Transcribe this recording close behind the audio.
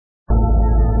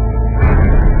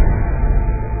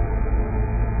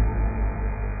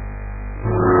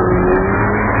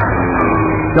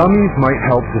Dummies might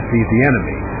help defeat the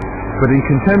enemy, but in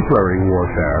contemporary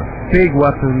warfare, big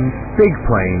weapons, big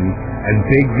planes, and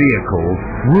big vehicles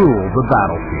rule the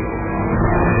battlefield.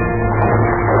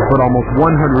 But almost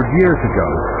 100 years ago,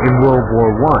 in World War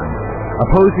I,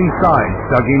 opposing sides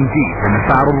dug in deep and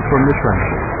battled from the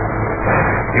trenches.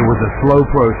 It was a slow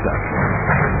process.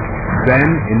 Then,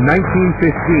 in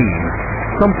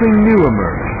 1915, something new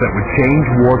emerged that would change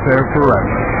warfare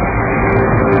forever.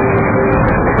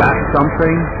 That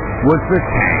something was the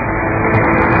tank.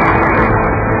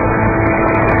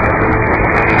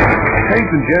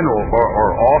 Tanks in general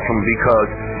are awesome because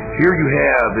here you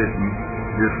have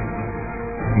this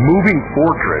moving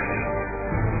fortress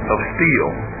of steel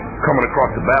coming across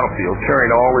the battlefield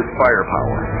carrying all its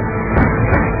firepower.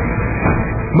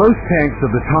 Most tanks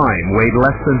of the time weighed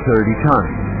less than 30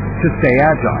 tons to stay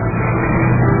agile.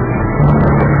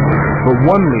 But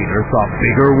one leader thought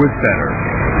bigger was better.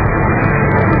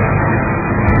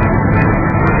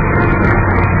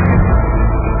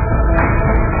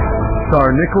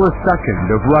 Tsar Nicholas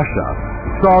II of Russia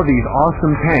saw these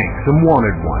awesome tanks and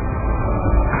wanted one.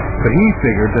 But he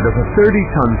figured that if a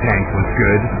 30-ton tank was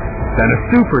good, then a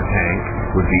super tank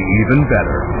would be even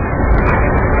better.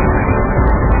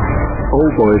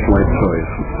 Old boys like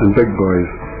toys, and big boys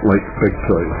like big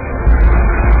toys.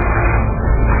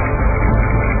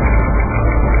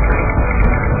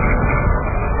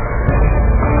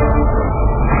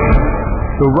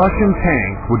 The Russian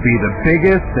tank would be the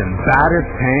biggest and baddest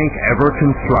tank ever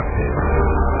constructed.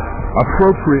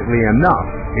 Appropriately enough,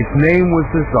 its name was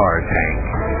the Tsar tank,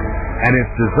 and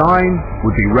its design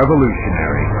would be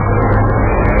revolutionary.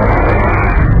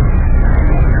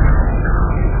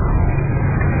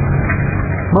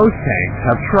 Most tanks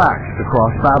have tracks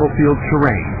across battlefield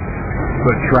terrain,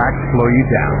 but tracks slow you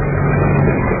down.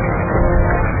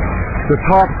 The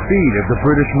top speed of the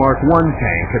British Mark I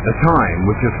tank at the time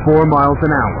was just 4 miles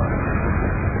an hour.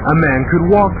 A man could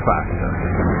walk faster.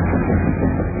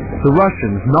 The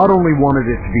Russians not only wanted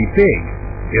it to be big,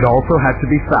 it also had to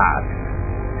be fast.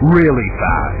 Really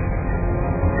fast.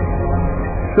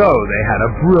 So they had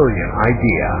a brilliant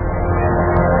idea.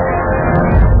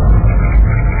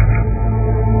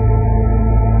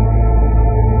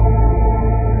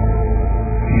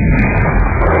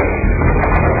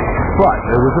 But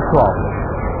there was a problem.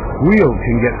 Wheels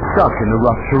can get stuck in the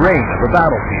rough terrain of a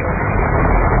battlefield.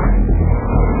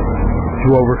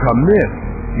 To overcome this,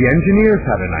 the engineers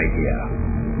had an idea.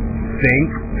 Think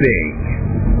big.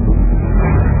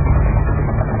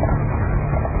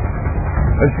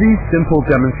 As these simple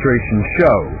demonstrations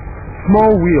show,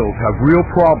 small wheels have real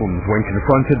problems when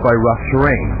confronted by rough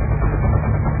terrain.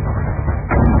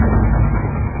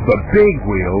 But big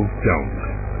wheels don't.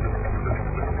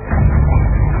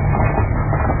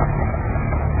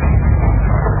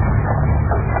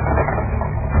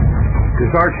 The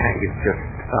Tsar tank is just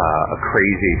a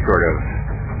crazy sort of,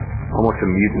 almost a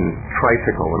mutant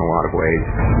tricycle in a lot of ways.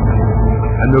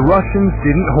 And the Russians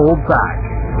didn't hold back.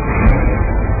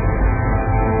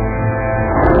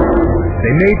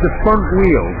 They made the front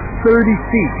wheels 30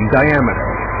 feet in diameter,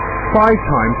 5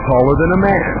 times taller than a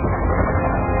man.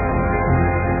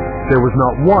 There was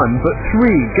not one, but 3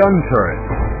 gun turrets,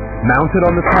 mounted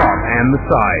on the top and the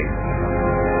sides.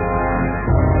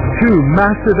 2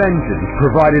 massive engines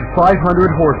provided 500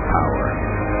 horsepower.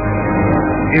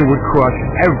 It would crush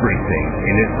everything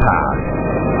in its path.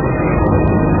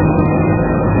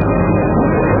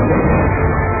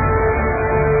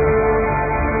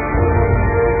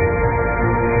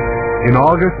 In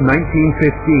August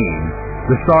 1915,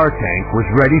 the Tsar tank was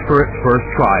ready for its first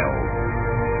trials.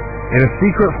 In a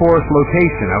secret forest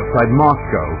location outside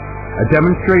Moscow, a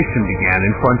demonstration began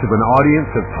in front of an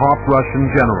audience of top Russian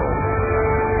generals.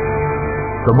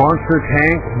 The monster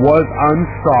tank was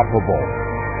unstoppable.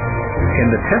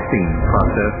 In the testing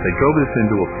process, they drove this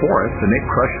into a forest and it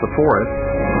crushed the forest.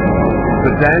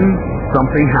 But then,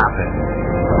 something happened.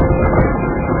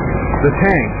 The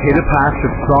tank hit a patch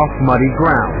of soft, muddy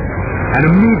ground and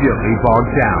immediately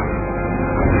bogged down.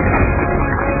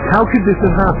 How could this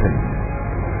have happened?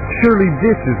 Surely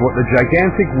this is what the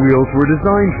gigantic wheels were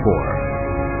designed for.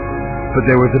 But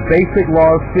there was a basic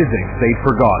law of physics they'd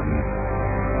forgotten.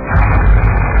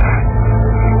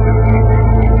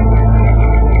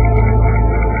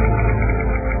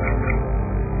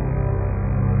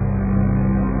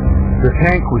 The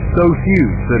tank was so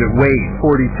huge that it weighed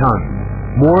 40 tons,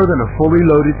 more than a fully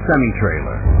loaded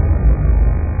semi-trailer.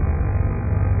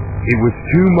 It was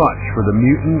too much for the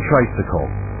mutant tricycle.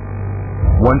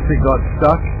 Once it got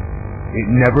stuck, it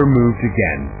never moved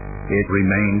again. It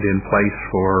remained in place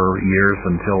for years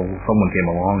until someone came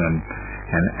along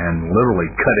and literally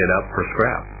cut it up for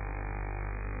scrap.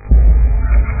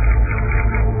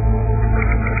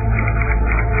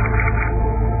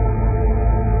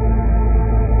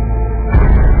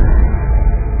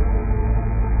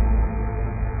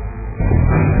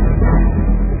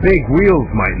 Big wheels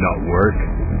might not work,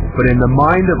 but in the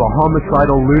mind of a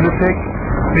homicidal lunatic,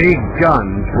 big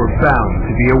guns were bound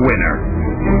to be a winner.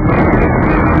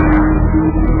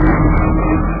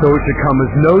 So it should come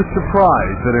as no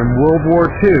surprise that in World War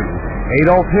II,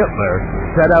 Adolf Hitler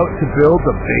set out to build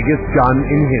the biggest gun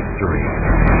in history.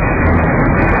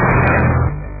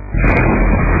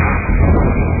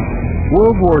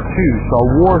 World War II saw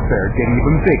warfare get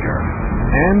even bigger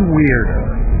and weirder,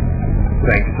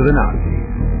 thanks to the Nazis.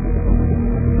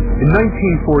 In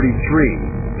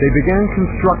 1943, they began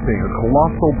constructing a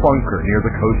colossal bunker near the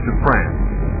coast of France,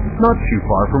 not too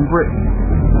far from Britain.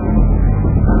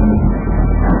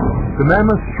 The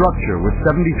mammoth structure was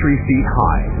 73 feet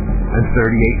high and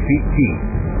 38 feet deep,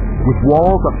 with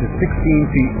walls up to 16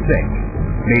 feet thick,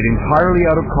 made entirely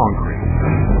out of concrete.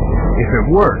 If it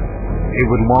worked, it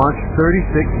would launch 36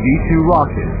 V-2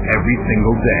 rockets every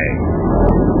single day.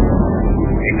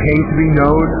 It came to be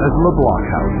known as Le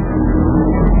Blockhouse.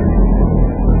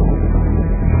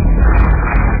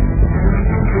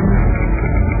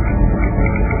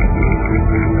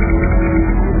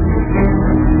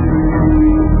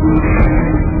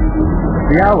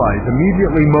 The Allies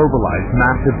immediately mobilized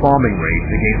massive bombing raids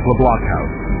against Le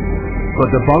Blockhouse, but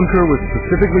the bunker was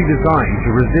specifically designed to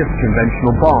resist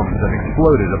conventional bombs that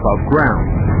exploded above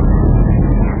ground.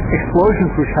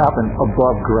 Explosions which happen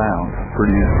above ground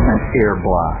produce an air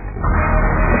blast.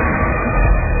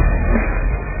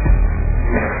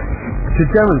 To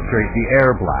demonstrate the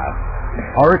air blast,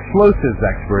 our explosives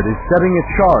expert is setting a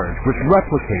charge which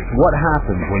replicates what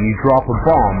happens when you drop a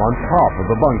bomb on top of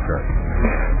a bunker.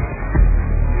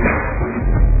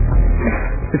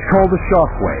 It's called a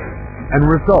shock wave and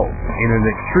results in an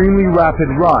extremely rapid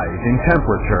rise in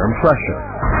temperature and pressure.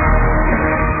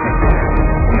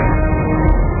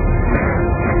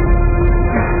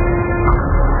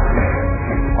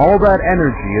 All that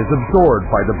energy is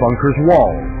absorbed by the bunker's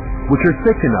walls, which are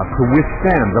thick enough to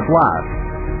withstand the blast.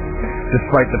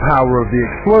 Despite the power of the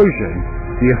explosion,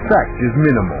 the effect is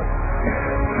minimal.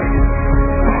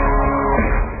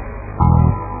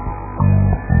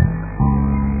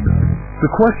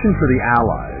 The question for the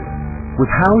Allies was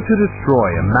how to destroy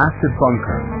a massive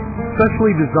bunker,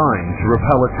 specially designed to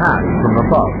repel attacks from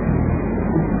above.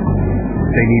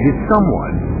 They needed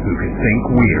someone who could think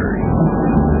weird.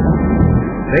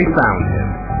 They found him.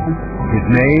 His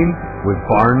name was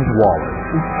Barnes Wallis.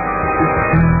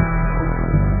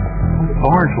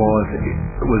 Barnes Wallis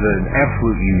was an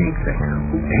absolute unique thinker.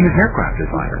 He was an aircraft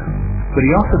designer, but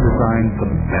he also designed the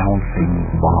bouncing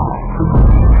bomb.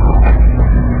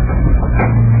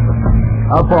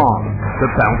 A bomb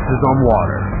that bounces on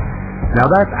water. Now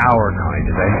that's our kind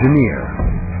of engineer.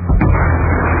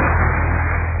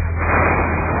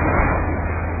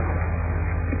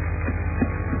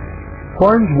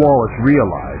 Barnes Wallis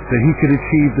realized that he could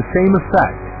achieve the same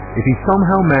effect if he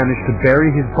somehow managed to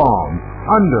bury his bomb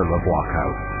under Le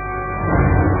Blockhouse.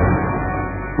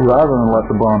 Rather than let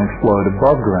the bomb explode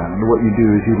above ground, what you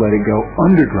do is you let it go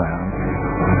underground.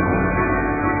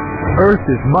 Earth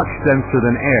is much denser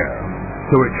than air,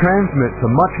 so it transmits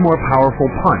a much more powerful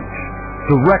punch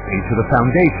directly to the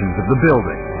foundations of the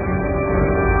building.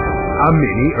 A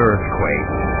mini earthquake.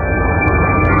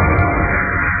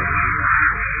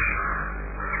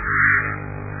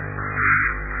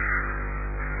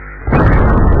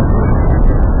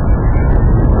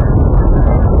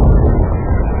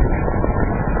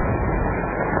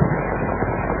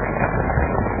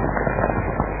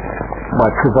 By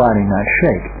providing that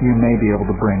shake, you may be able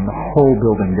to bring the whole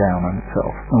building down on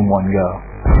itself in one go.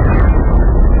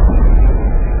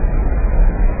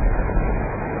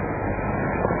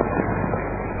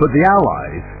 But the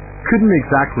Allies couldn't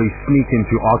exactly sneak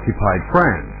into occupied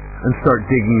France and start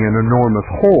digging an enormous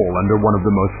hole under one of the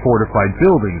most fortified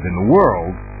buildings in the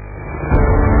world.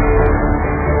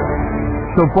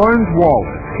 So Barnes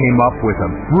Wallis came up with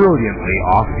a brilliantly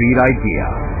offbeat idea.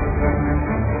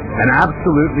 An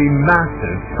absolutely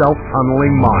massive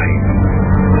self-tunneling mine.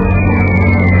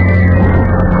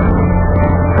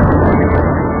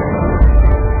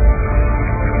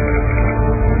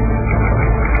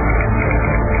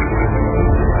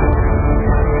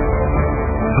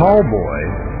 Tallboy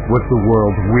was the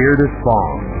world's weirdest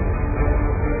bomb.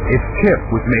 Its tip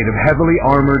was made of heavily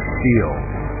armored steel.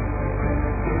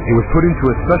 It was put into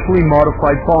a specially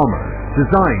modified bomber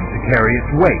designed to carry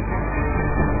its weight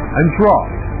and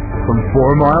dropped from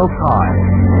 4 miles high.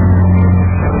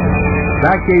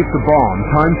 That gave the bomb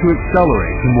time to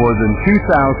accelerate to more than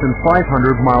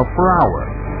 2,500 miles per hour,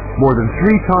 more than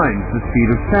 3 times the speed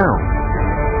of sound.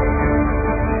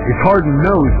 Its hardened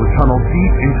nose was tunneled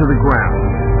deep into the ground.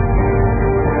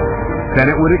 Then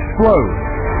it would explode.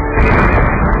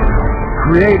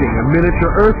 creating a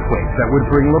miniature earthquake that would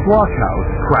bring LeBlanc House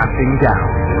crashing down.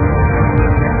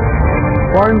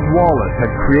 Barnes-Wallis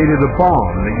had created a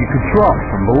bomb that you could drop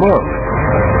from below.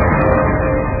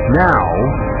 Now,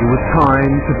 it was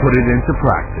time to put it into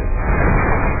practice.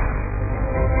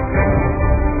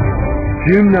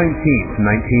 June 19th,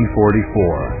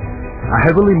 1944. A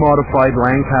heavily modified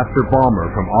Lancaster bomber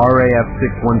from RAF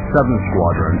 617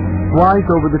 Squadron flies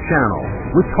over the channel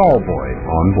with Tallboy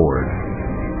on board.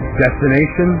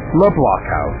 Destination, LeBlanc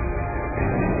House.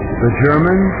 The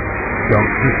Germans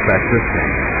don't suspect a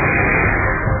thing.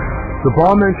 The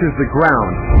bomb enters the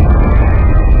ground,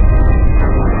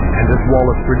 and as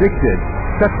Wallace predicted,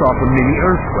 sets off a mini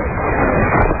earthquake.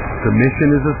 The mission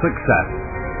is a success.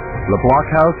 LeBlanc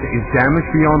House is damaged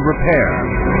beyond repair,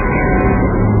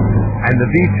 and the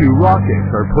V-2 rockets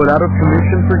are put out of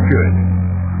commission for good.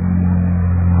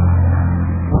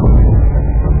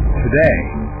 Today,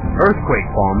 earthquake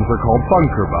bombs are called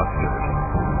bunker busters,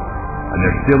 and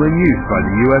they're still in use by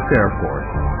the U.S. Air Force.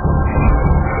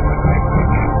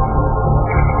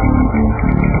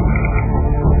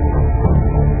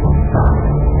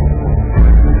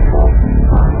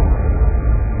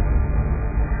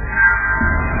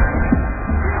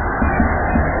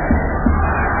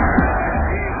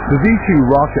 The V-2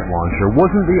 rocket launcher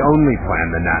wasn't the only plan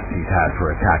the Nazis had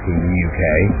for attacking the UK.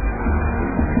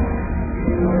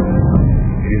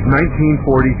 It is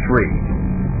 1943.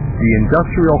 The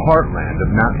industrial heartland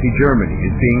of Nazi Germany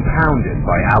is being pounded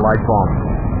by Allied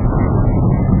bombers.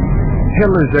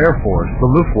 Hitler's Air Force,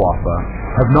 the Luftwaffe,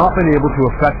 have not been able to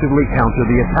effectively counter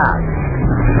the attack.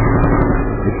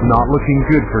 It's not looking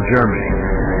good for Germany.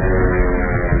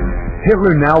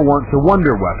 Hitler now wants a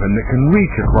wonder weapon that can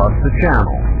reach across the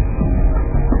channel.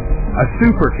 A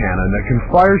super cannon that can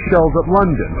fire shells at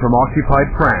London from occupied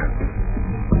France.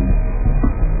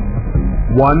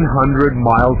 100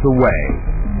 miles away.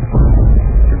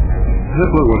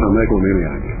 Hitler was a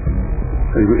megalomaniac.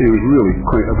 He was really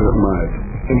quite a bit mad.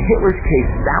 In Hitler's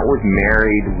case, that was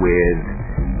married with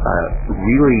a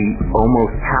really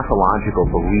almost pathological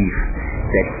belief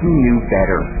that he knew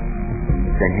better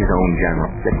than his own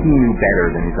generals, that he knew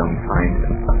better than his own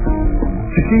scientists.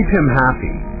 To keep him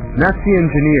happy, Nazi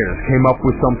engineers came up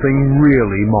with something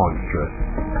really monstrous.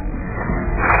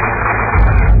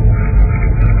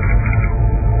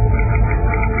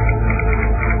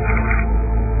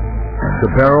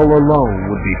 The barrel alone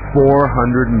would be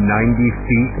 490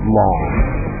 feet long,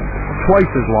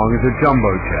 twice as long as a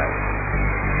jumbo jet.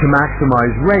 To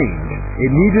maximize range,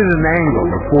 it needed an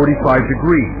angle of 45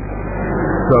 degrees,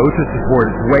 so to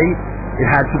support its weight,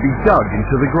 it had to be dug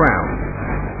into the ground.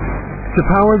 To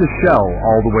power the shell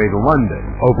all the way to London,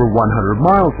 over 100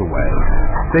 miles away,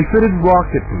 they fitted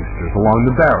rocket boosters along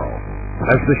the barrel.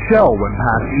 As the shell went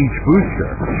past each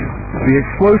booster, the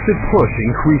explosive push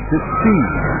increased its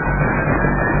speed.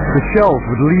 The shells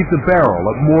would leave the barrel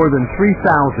at more than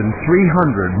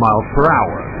 3,300 miles per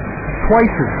hour,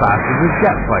 twice as fast as a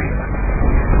jet fighter.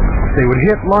 They would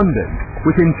hit London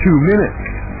within 2 minutes.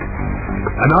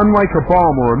 And unlike a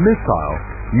bomb or a missile,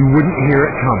 you wouldn't hear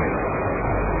it coming.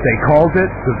 They called it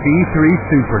the V-3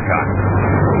 Supergun.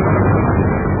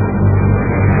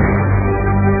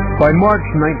 By March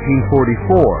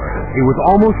 1944, it was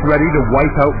almost ready to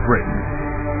wipe out Britain.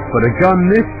 But a gun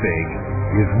this big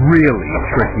is really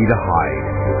tricky to hide.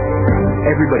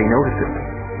 Everybody notices.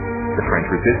 The French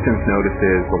resistance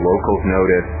notices, the locals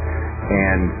notice,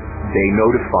 and they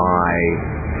notify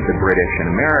the British and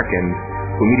Americans,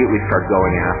 who immediately start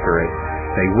going after it.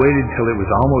 They waited till it was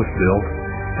almost built,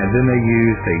 and then they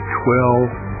used a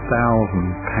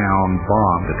 12,000-pound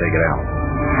bomb to take it out.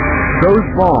 Those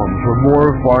bombs were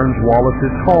more of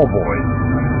Barnes-Wallis's Tallboys.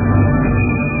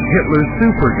 Hitler's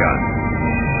supergun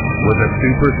was a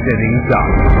super-sitting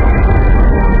duck.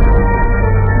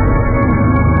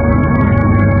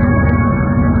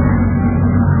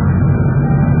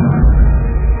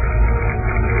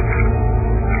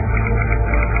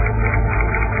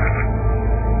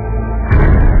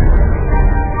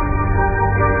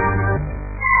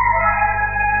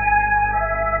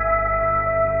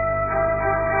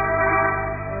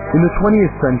 In the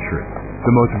 20th century,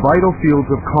 the most vital fields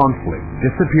of conflict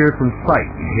disappeared from sight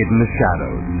and hid in the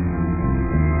shadows.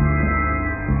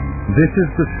 This is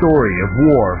the story of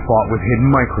war fought with hidden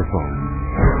microphones,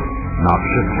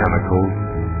 noxious chemicals,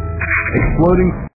 exploding